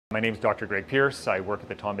My name is Dr. Greg Pierce. I work at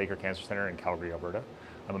the Tom Baker Cancer Centre in Calgary, Alberta.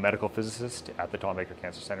 I'm a medical physicist at the Tom Baker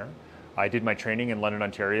Cancer Centre. I did my training in London,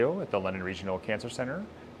 Ontario at the London Regional Cancer Centre,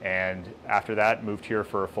 and after that moved here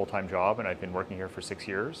for a full-time job, and I've been working here for 6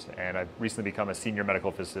 years, and I've recently become a senior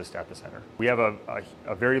medical physicist at the centre. We have a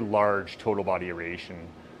very large total body irradiation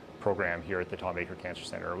program here at the Tom Baker Cancer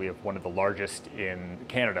Centre. We have one of the largest in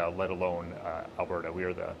Canada, let alone Alberta. We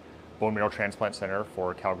are the bone marrow transplant centre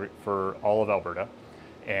for Calgary, for all of Alberta,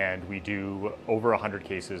 and we do over 100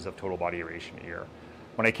 cases of total body irradiation a year.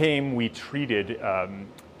 When I came, we treated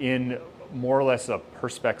in more or less a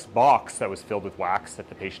Perspex box that was filled with wax that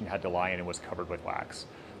the patient had to lie in and was covered with wax,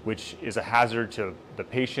 which is a hazard to the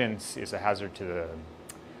patients, is a hazard to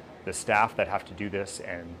the staff that have to do this,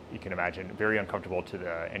 and you can imagine very uncomfortable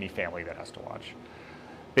to any family that has to watch.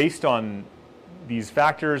 Based on these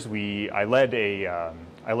factors, I led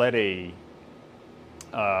a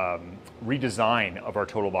redesign of our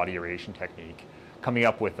total body irradiation technique, coming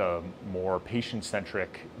up with a more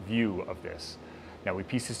patient-centric view of this. Now, we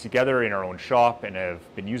pieced this together in our own shop and have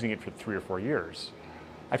been using it for 3 or 4 years.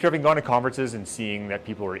 After having gone to conferences and seeing that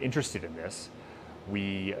people were interested in this,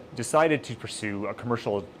 we decided to pursue a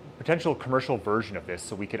potential commercial version of this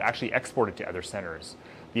so we could actually export it to other centers.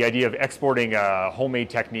 The idea of exporting a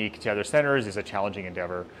homemade technique to other centers is a challenging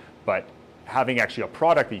endeavor, but having actually a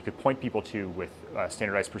product that you could point people to with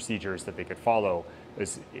standardized procedures that they could follow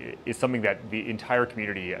is something that the entire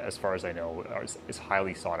community, as far as I know, is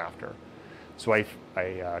highly sought after. So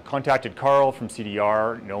I contacted Carl from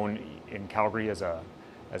CDR, known in Calgary as a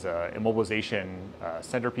immobilization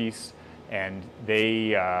centerpiece, and they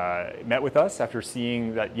met with us after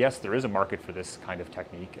seeing that, yes, there is a market for this kind of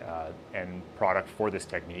technique and product for this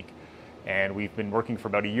technique. And we've been working for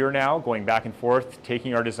about a year now, going back and forth,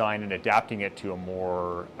 taking our design and adapting it to a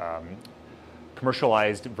more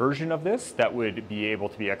commercialized version of this that would be able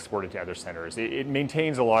to be exported to other centers. It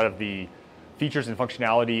maintains a lot of the features and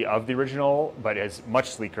functionality of the original, but is much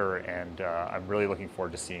sleeker, and I'm really looking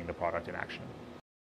forward to seeing the product in action.